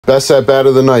Best at bat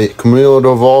of the night, Camilo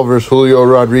Doval versus Julio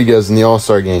Rodriguez in the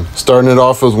All-Star game. Starting it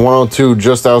off with 102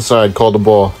 just outside, called the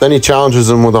ball. Then he challenges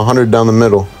him with 100 down the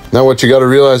middle. Now what you got to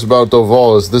realize about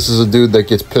Doval is this is a dude that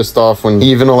gets pissed off when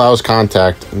he even allows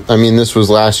contact. I mean, this was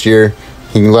last year.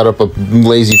 He let up a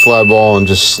lazy fly ball and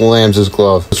just slams his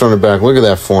glove. Let's run it back. Look at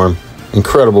that form.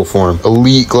 Incredible form.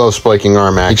 Elite glove spiking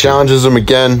arm action. He challenges him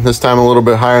again, this time a little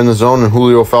bit higher in the zone, and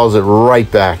Julio fouls it right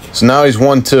back. So now he's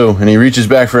 1-2, and he reaches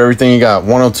back for everything he got.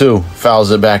 102,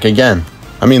 fouls it back again.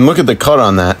 I mean, look at the cut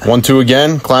on that. 1-2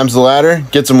 again, climbs the ladder,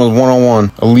 gets him with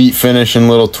 101. Elite finish and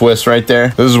little twist right there.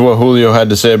 This is what Julio had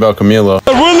to say about Camilo.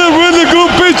 Really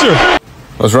good pitcher.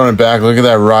 Let's run it back. Look at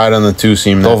that ride on the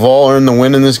two-seam. Doval earned the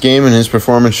win in this game, and his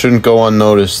performance shouldn't go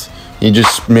unnoticed. He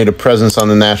just made a presence on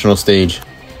the national stage.